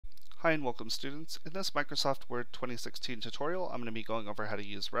Hi and welcome students. In this Microsoft Word 2016 tutorial, I'm going to be going over how to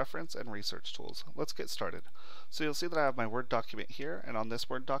use reference and research tools. Let's get started. So you'll see that I have my Word document here, and on this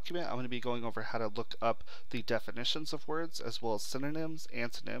Word document I'm going to be going over how to look up the definitions of words as well as synonyms,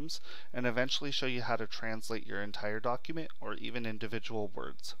 antonyms, and eventually show you how to translate your entire document or even individual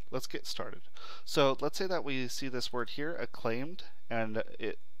words. Let's get started. So let's say that we see this word here, acclaimed, and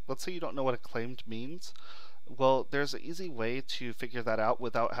let's say you don't know what acclaimed means. Well, there's an easy way to figure that out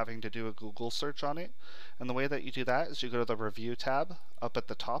without having to do a Google search on it. And the way that you do that is you go to the Review tab up at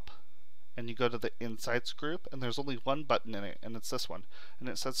the top, and you go to the Insights group, and there's only one button in it, and it's this one, and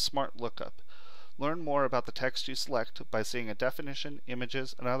it says Smart Lookup. Learn more about the text you select by seeing a definition,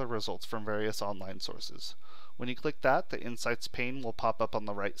 images, and other results from various online sources. When you click that, the Insights pane will pop up on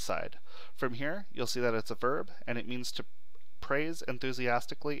the right side. From here, you'll see that it's a verb, and it means to praise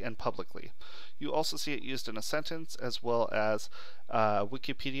enthusiastically and publicly. You also see it used in a sentence as well as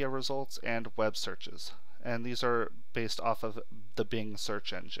Wikipedia results and web searches. And these are based off of the Bing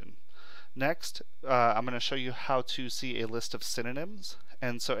search engine. Next, I'm going to show you how to see a list of synonyms.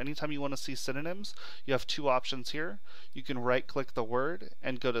 And so anytime you want to see synonyms, you have two options here. You can right-click the word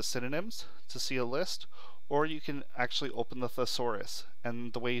and go to Synonyms to see a list, or you can actually open the Thesaurus.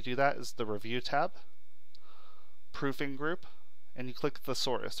 And the way you do that is the Review tab, Proofing group, and you click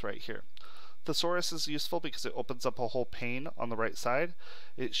Thesaurus right here. Thesaurus is useful because it opens up a whole pane on the right side.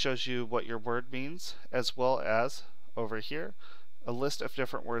 It shows you what your word means, as well as over here a list of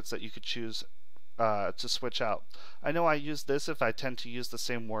different words that you could choose to switch out. I know I use this if I tend to use the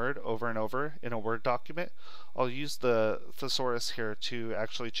same word over and over in a Word document. I'll use the Thesaurus here to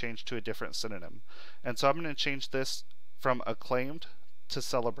actually change to a different synonym. And so I'm going to change this from acclaimed to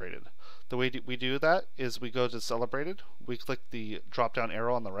celebrated. The way we do that is we go to celebrated, we click the drop down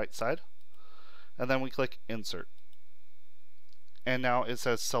arrow on the right side, and then we click insert. And now it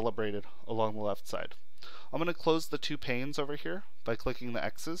says celebrated along the left side. I'm going to close the two panes over here by clicking the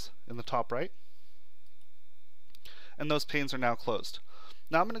X's in the top right. And those panes are now closed.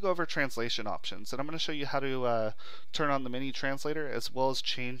 Now I'm going to go over translation options, and I'm going to show you how to turn on the mini translator as well as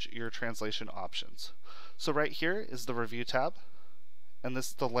change your translation options. So right here is the Review tab, and this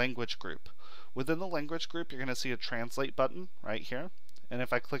is the language group. Within the language group, you're going to see a translate button right here. And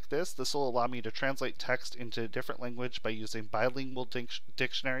if I click this, this will allow me to translate text into a different language by using bilingual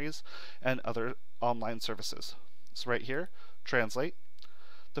dictionaries and other online services. So right here, translate.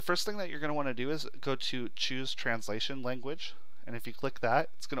 The first thing that you're going to want to do is go to choose translation language. And if you click that,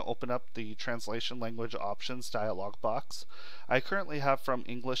 it's going to open up the translation language options dialog box. I currently have from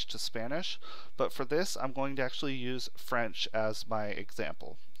English to Spanish, but for this I'm going to actually use French as my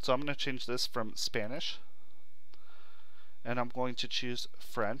example. So I'm going to change this from Spanish, and I'm going to choose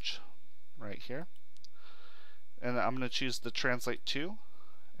French right here. And I'm going to choose the translate to,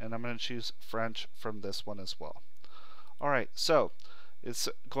 and I'm going to choose French from this one as well. Alright, so it's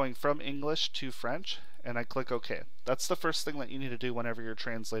going from English to French, and I click OK. That's the first thing that you need to do whenever you're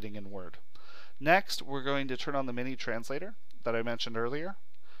translating in Word. Next, we're going to turn on the mini translator that I mentioned earlier.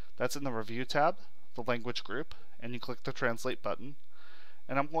 That's in the Review tab, the language group, and you click the translate button.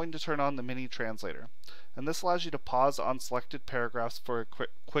 And I'm going to turn on the mini translator. And this allows you to pause on selected paragraphs for a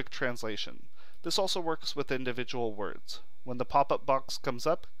quick translation. This also works with individual words. When the pop-up box comes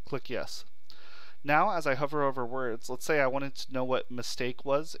up, click yes. Now, as I hover over words, let's say I wanted to know what mistake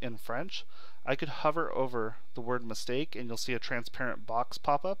was in French. I could hover over the word mistake and you'll see a transparent box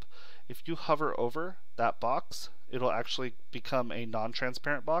pop up. If you hover over that box, it'll actually become a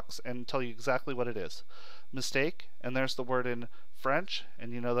non-transparent box and tell you exactly what it is. Mistake, and there's the word in French,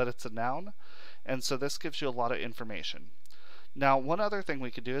 and you know that it's a noun. And so this gives you a lot of information. Now, one other thing we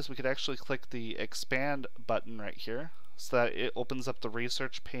could do is we could actually click the expand button right here so that it opens up the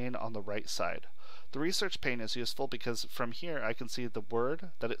research pane on the right side. The research pane is useful because from here I can see the word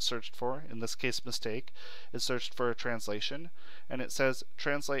that it searched for, in this case mistake, it searched for a translation, and it says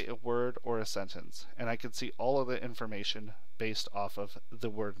translate a word or a sentence, and I can see all of the information based off of the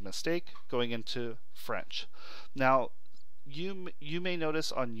word mistake going into French. Now you may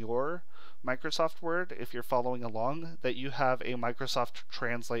notice on your Microsoft Word, if you're following along, that you have a Microsoft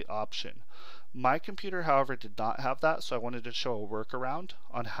Translate option. My computer, however, did not have that, so I wanted to show a workaround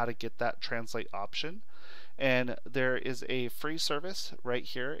on how to get that translate option. And there is a free service right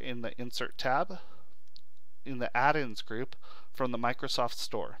here in the Insert tab in the add-ins group from the Microsoft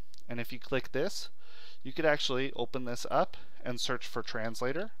Store. And if you click this, you could actually open this up and search for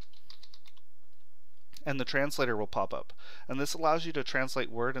Translator, and the translator will pop up. And this allows you to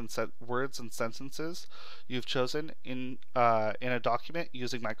translate words and sentences you've chosen in a document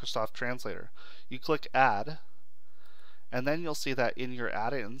using Microsoft Translator. You click Add, And then you'll see that in your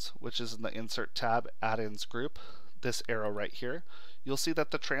add-ins, which is in the Insert tab, Add-ins group, this arrow right here, you'll see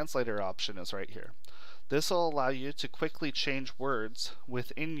that the Translator option is right here. This will allow you to quickly change words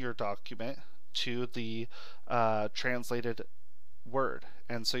within your document to the translated word.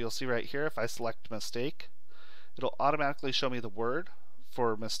 And so you'll see right here, if I select mistake, it'll automatically show me the word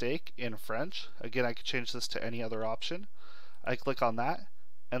for mistake in French. Again, I could change this to any other option. I click on that,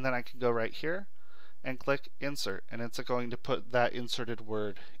 and then I can go right here and click insert, and it's going to put that inserted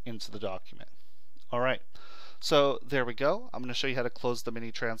word into the document. Alright, so there we go. I'm going to show you how to close the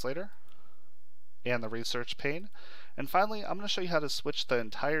mini translator and the research pane. And finally, I'm going to show you how to switch the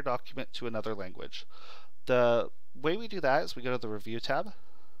entire document to another language. The way we do that is we go to the Review tab,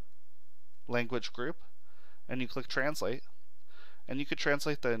 Language Group, and you click Translate, and you could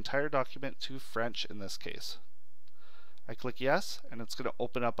translate the entire document to French in this case. I click Yes, and it's going to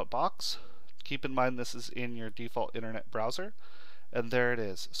open up a box. Keep in mind this is in your default internet browser, and there it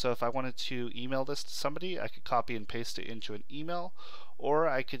is. So if I wanted to email this to somebody, I could copy and paste it into an email, or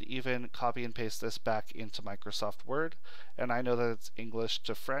I could even copy and paste this back into Microsoft Word, and I know that it's English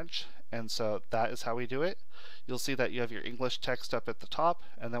to French, and so that is how we do it. You'll see that you have your English text up at the top,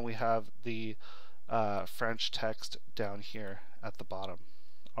 and then we have the French text down here at the bottom.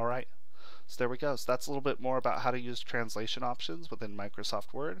 Alright. So there we go. So that's a little bit more about how to use translation options within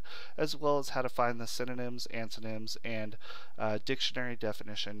Microsoft Word, as well as how to find the synonyms, antonyms, and dictionary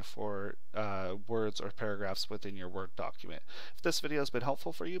definition for words or paragraphs within your Word document. If this video has been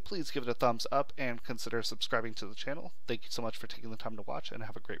helpful for you, please give it a thumbs up and consider subscribing to the channel. Thank you so much for taking the time to watch, and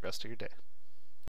have a great rest of your day.